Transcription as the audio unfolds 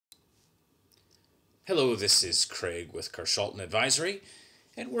Hello, this is Craig with Carshalton Advisory,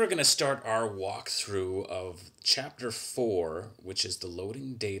 and we're going to start our walkthrough of Chapter 4, which is the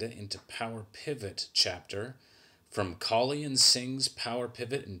Loading Data into Power Pivot chapter from Collie and Singh's Power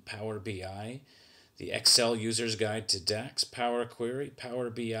Pivot in Power BI, the Excel User's Guide to DAX, Power Query, Power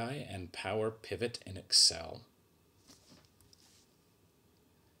BI, and Power Pivot in Excel.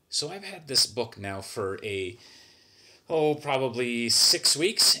 So I've had this book now for probably 6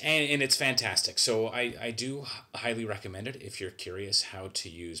 weeks, and it's fantastic. So I do highly recommend it if you're curious how to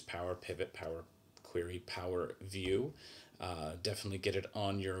use Power Pivot, Power Query, Power View. Definitely get it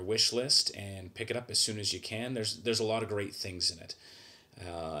on your wish list and pick it up as soon as you can. There's a lot of great things in it,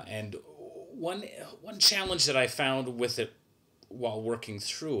 and one challenge that I found with it while working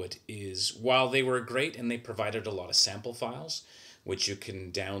through it is while they were great and they provided a lot of sample files, which you can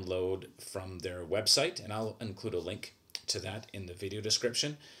download from their website, and I'll include a link to that in the video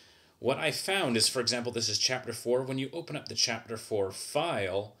description. What I found is, for example, this is chapter 4. When you open up the chapter 4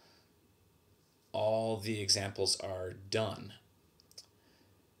 file, all the examples are done.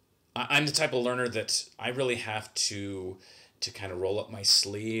 I'm the type of learner that I really have to kind of roll up my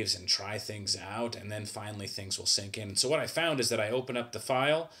sleeves and try things out, and then finally things will sink in. And so what I found is that I open up the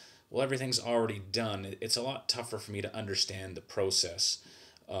file, well, everything's already done. It's a lot tougher for me to understand the process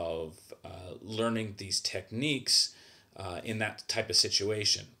of learning these techniques in that type of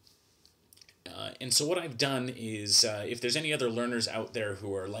situation. And so what I've done is, if there's any other learners out there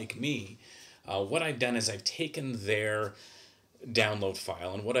who are like me, what I've done is I've taken their download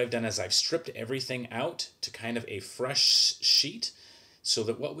file, and what I've done is I've stripped everything out to kind of a fresh sheet, so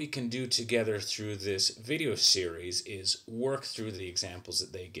that what we can do together through this video series is work through the examples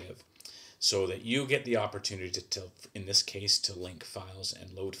that they give, so that you get the opportunity to in this case, to link files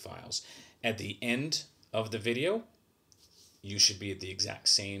and load files. At the end of the video, you should be at the exact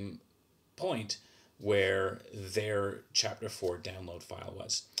same point where their chapter 4 download file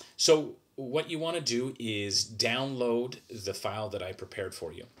was. So what you want to do is download the file that I prepared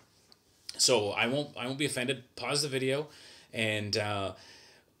for you. So I won't be offended. Pause the video, and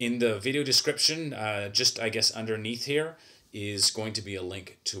in the video description, just I guess underneath here is going to be a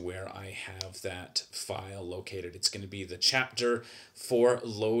link to where I have that file located. It's going to be the chapter 4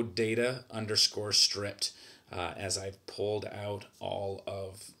 load data underscore stripped, as I've pulled out all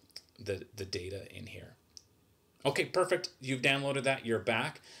of the data in here. Okay, perfect. You've downloaded that. You're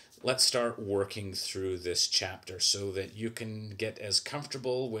back. Let's start working through this chapter so that you can get as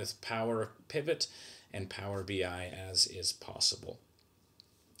comfortable with Power Pivot and Power BI as is possible.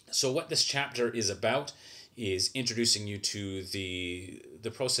 So what this chapter is about is introducing you to the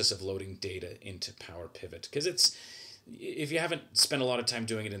process of loading data into Power Pivot, because if you haven't spent a lot of time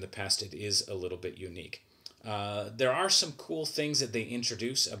doing it in the past, it is a little bit unique. There are some cool things that they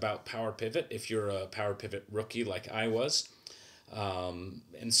introduce about Power Pivot if you're a Power Pivot rookie like I was.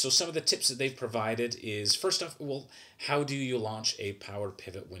 And so some of the tips that they've provided is, first off, well, how do you launch a Power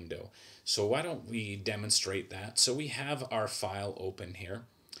Pivot window? So why don't we demonstrate that? So we have our file open here,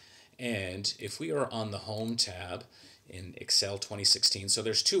 and if we are on the Home tab in Excel 2016, so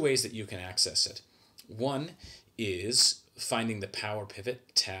there's two ways that you can access it. One is finding the Power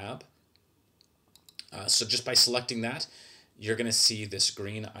Pivot tab. So just by selecting that, you're going to see this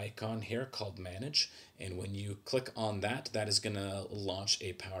green icon here called Manage, and when you click on that, that is going to launch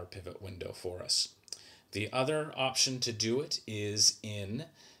a Power Pivot window for us. The other option to do it is in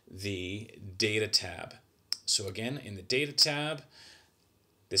the Data tab. So again, in the Data tab,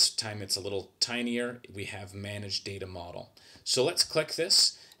 this time it's a little tinier, we have Manage Data Model. So let's click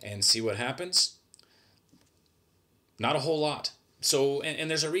this and see what happens. Not a whole lot. So, and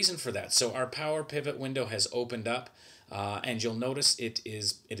there's a reason for that. So our Power Pivot window has opened up, and you'll notice it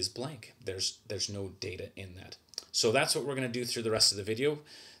is blank. There's no data in that. So that's what we're going to do through the rest of the video,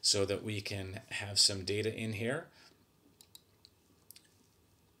 so that we can have some data in here.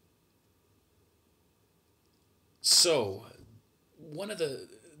 So one of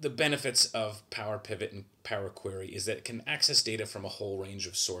the benefits of Power Pivot and Power Query is that it can access data from a whole range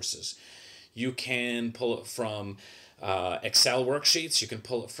of sources. You can pull it from Excel worksheets, you can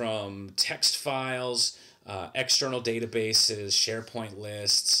pull it from text files, external databases, SharePoint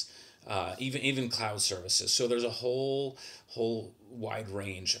lists, even cloud services. So there's a whole wide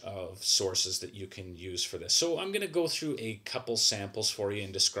range of sources that you can use for this. So I'm going to go through a couple samples for you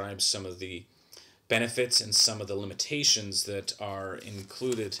and describe some of the benefits and some of the limitations that are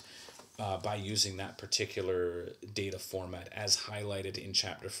included by using that particular data format as highlighted in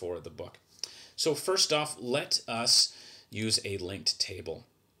chapter 4 of the book. So first off, let us use a linked table.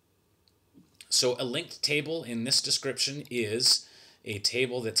 So a linked table in this description is a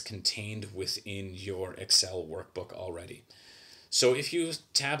table that's contained within your Excel workbook already. So if you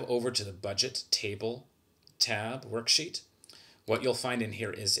tab over to the budget table tab worksheet, what you'll find in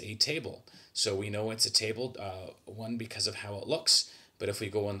here is a table. So we know it's a table, one, because of how it looks, but if we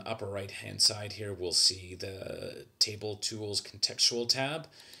go on the upper right hand side here, we'll see the Table Tools Contextual tab.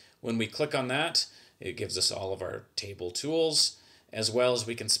 When we click on that, it gives us all of our table tools, as well as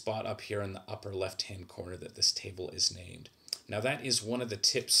we can spot up here in the upper left hand corner that this table is named. Now that is one of the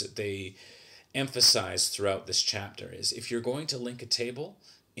tips that they emphasize throughout this chapter, is if you're going to link a table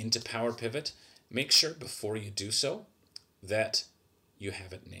into Power Pivot, make sure before you do so that you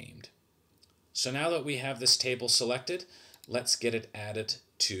have it named. So now that we have this table selected, let's get it added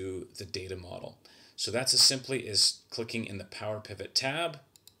to the data model. So that's as simply as clicking in the Power Pivot tab.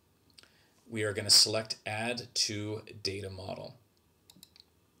 We are going to select Add to Data Model.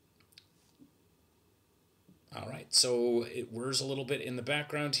 All right, so it whirs a little bit in the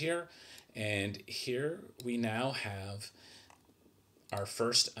background here, and here we now have our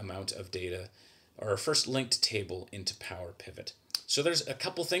first amount of data, or our first linked table into Power Pivot. So there's a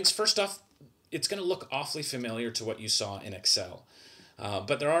couple things. First off, it's going to look awfully familiar to what you saw in Excel,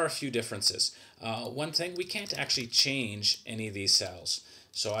 but there are a few differences. One thing, we can't actually change any of these cells.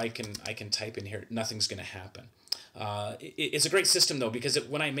 So I can type in here, nothing's going to happen. It's a great system though, because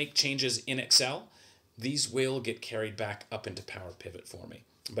when I make changes in Excel, these will get carried back up into Power Pivot for me,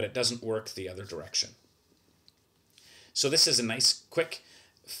 but it doesn't work the other direction. So this is a nice, quick,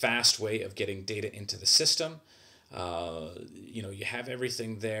 fast way of getting data into the system. You have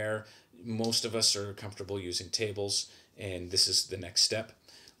everything there. Most of us are comfortable using tables, and this is the next step.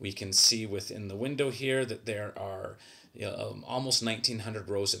 We can see within the window here that there are almost 1,900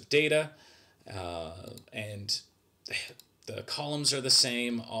 rows of data, and the columns are the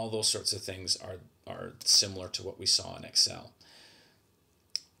same. All those sorts of things are similar to what we saw in Excel.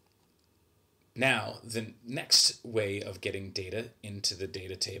 Now, the next way of getting data into the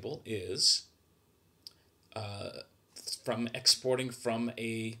data table is from exporting from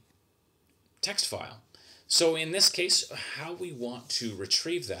a text file. So in this case, how we want to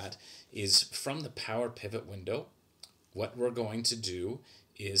retrieve that is from the Power Pivot window. What we're going to do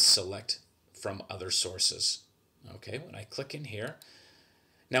is select from other sources. Okay, when I click in here,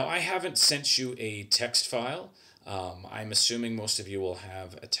 now I haven't sent you a text file. I'm assuming most of you will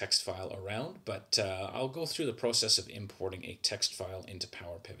have a text file around, but I'll go through the process of importing a text file into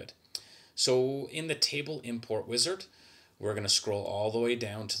Power Pivot. So in the Table Import Wizard, we're going to scroll all the way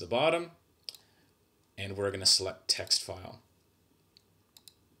down to the bottom, and we're going to select Text File.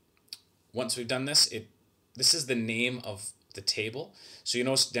 Once we've done this, this is the name of the table. So you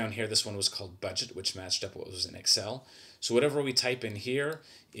notice down here, this one was called Budget, which matched up what was in Excel. So whatever we type in here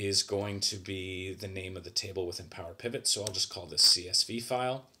is going to be the name of the table within Power Pivot. So I'll just call this CSV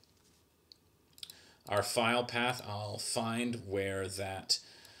file. Our file path, I'll find where that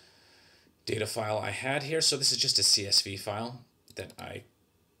data file I had here. So this is just a CSV file that I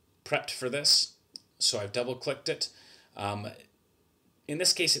prepped for this. So I've double clicked it. In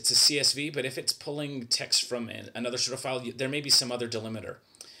this case, it's a CSV, but if it's pulling text from another sort of file, there may be some other delimiter.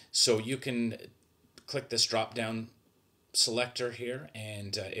 So you can click this drop-down selector here,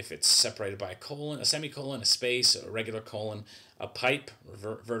 and if it's separated by a colon, a semicolon, a space, a regular colon, a pipe,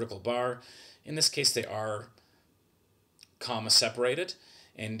 or vertical bar, in this case they are comma separated.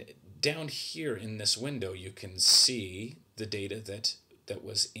 And down here in this window, you can see the data that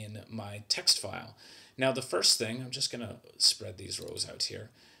was in my text file. Now the first thing, I'm just going to spread these rows out here.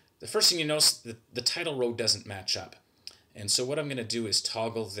 The first thing you notice, the title row doesn't match up. And so what I'm going to do is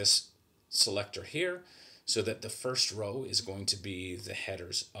toggle this selector here so that the first row is going to be the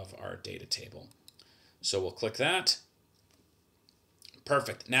headers of our data table. So we'll click that.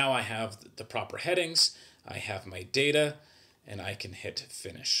 Perfect. Now I have the proper headings, I have my data, and I can hit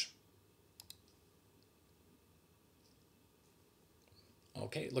Finish.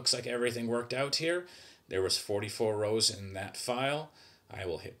 Okay, looks like everything worked out here. There was 44 rows in that file. I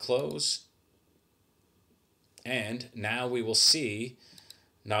will hit Close. And now we will see,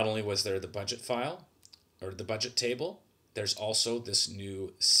 not only was there the budget file, or the budget table, there's also this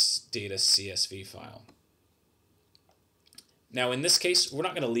new data CSV file. Now in this case, we're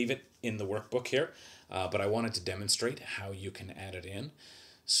not going to leave it in the workbook here, but I wanted to demonstrate how you can add it in.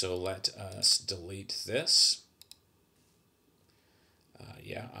 So let us delete this.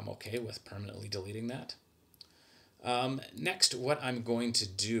 Yeah, I'm okay with permanently deleting that. Next, what I'm going to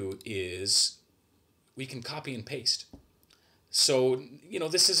do is we can copy and paste. So,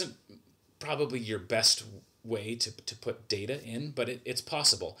 this isn't probably your best way to put data in, but it's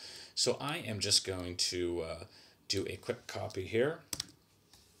possible. So I am just going to do a quick copy here.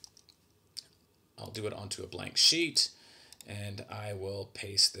 I'll do it onto a blank sheet, and I will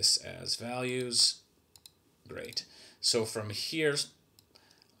paste this as values. Great. So from here,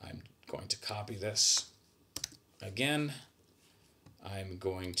 I'm going to copy this again. I'm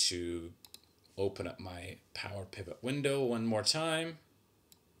going to open up my Power Pivot window one more time.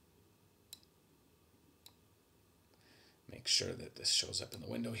 Make sure that this shows up in the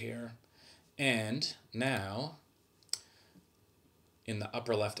window here. And now, in the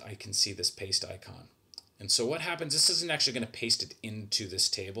upper left, I can see this paste icon. And so what happens, this isn't actually going to paste it into this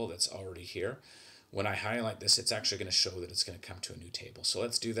table that's already here. When I highlight this, it's actually going to show that it's going to come to a new table. So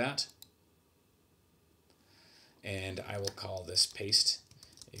let's do that. And I will call this paste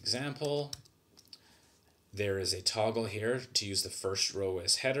example. There is a toggle here to use the first row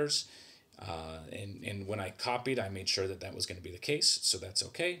as headers. And when I copied, I made sure that that was going to be the case, so that's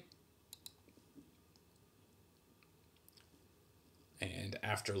okay. And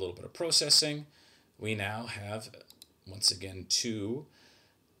after a little bit of processing, we now have, once again, two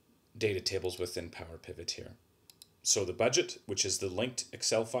data tables within Power Pivot here. So the budget, which is the linked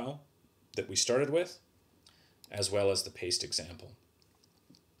Excel file that we started with, as well as the paste example.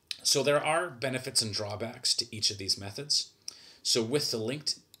 So there are benefits and drawbacks to each of these methods. So with the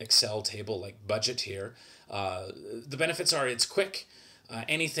linked Excel table like budget here, the benefits are it's quick.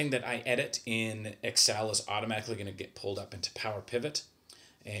 Anything that I edit in Excel is automatically going to get pulled up into Power Pivot,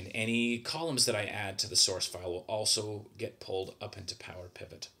 and any columns that I add to the source file will also get pulled up into Power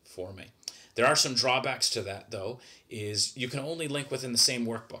Pivot for me. There are some drawbacks to that though, is you can only link within the same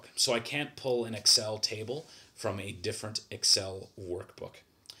workbook. So I can't pull an Excel table from a different Excel workbook.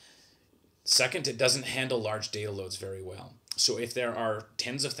 Second, it doesn't handle large data loads very well. So if there are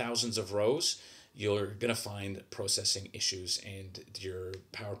tens of thousands of rows, you're going to find processing issues and your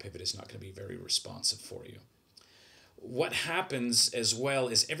Power Pivot is not going to be very responsive for you. What happens as well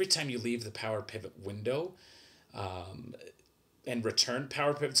is every time you leave the Power Pivot window and return,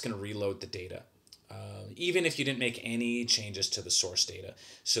 Power Pivot's going to reload the data, even if you didn't make any changes to the source data.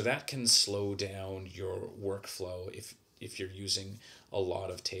 So that can slow down your workflow if you're using a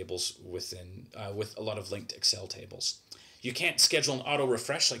lot of tables within with a lot of linked Excel tables. You can't schedule an auto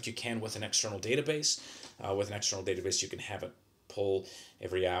refresh like you can with an external database. With an external database, you can have it pull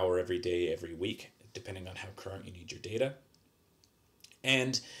every hour, every day, every week, depending on how current you need your data.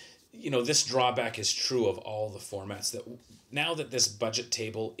 And you know, this drawback is true of all the formats. That now that this budget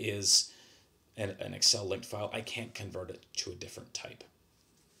table is an Excel linked file, I can't convert it to a different type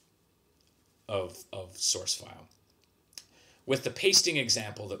of source file. With the pasting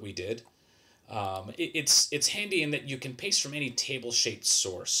example that we did, it's handy in that you can paste from any table-shaped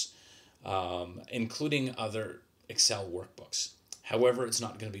source, including other Excel workbooks. However, it's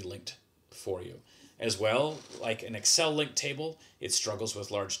not going to be linked for you. As well, like an Excel linked table, it struggles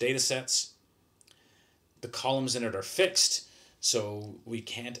with large data sets. The columns in it are fixed, so we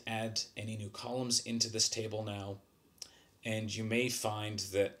can't add any new columns into this table now. And you may find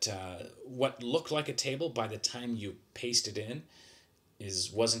that what looked like a table by the time you paste it in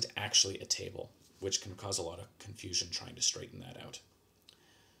wasn't actually a table, which can cause a lot of confusion trying to straighten that out.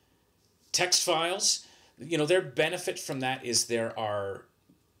 Text files, you know, their benefit from that is there are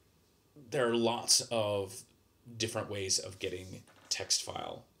lots of different ways of getting text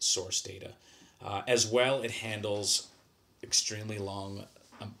file source data. As well, it handles extremely long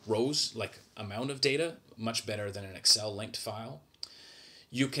rows, like amount of data, much better than an Excel linked file.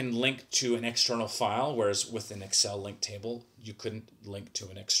 You can link to an external file, whereas with an Excel linked table, you couldn't link to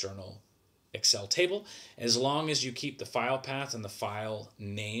an external Excel table. As long as you keep the file path and the file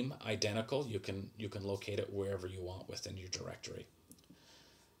name identical, you can locate it wherever you want within your directory.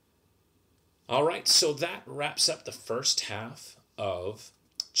 All right, so that wraps up the first half of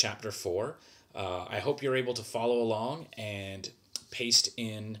Chapter 4. I hope you're able to follow along and paste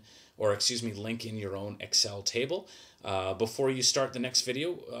in, or excuse me, link in your own Excel table. Before you start the next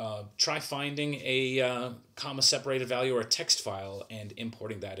video, try finding a comma-separated value or a text file and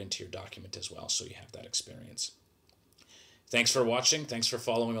importing that into your document as well, so you have that experience. Thanks for watching. Thanks for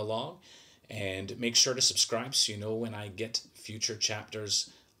following along. And make sure to subscribe so you know when I get future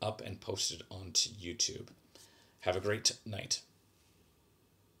chapters up and posted onto YouTube. Have a great night.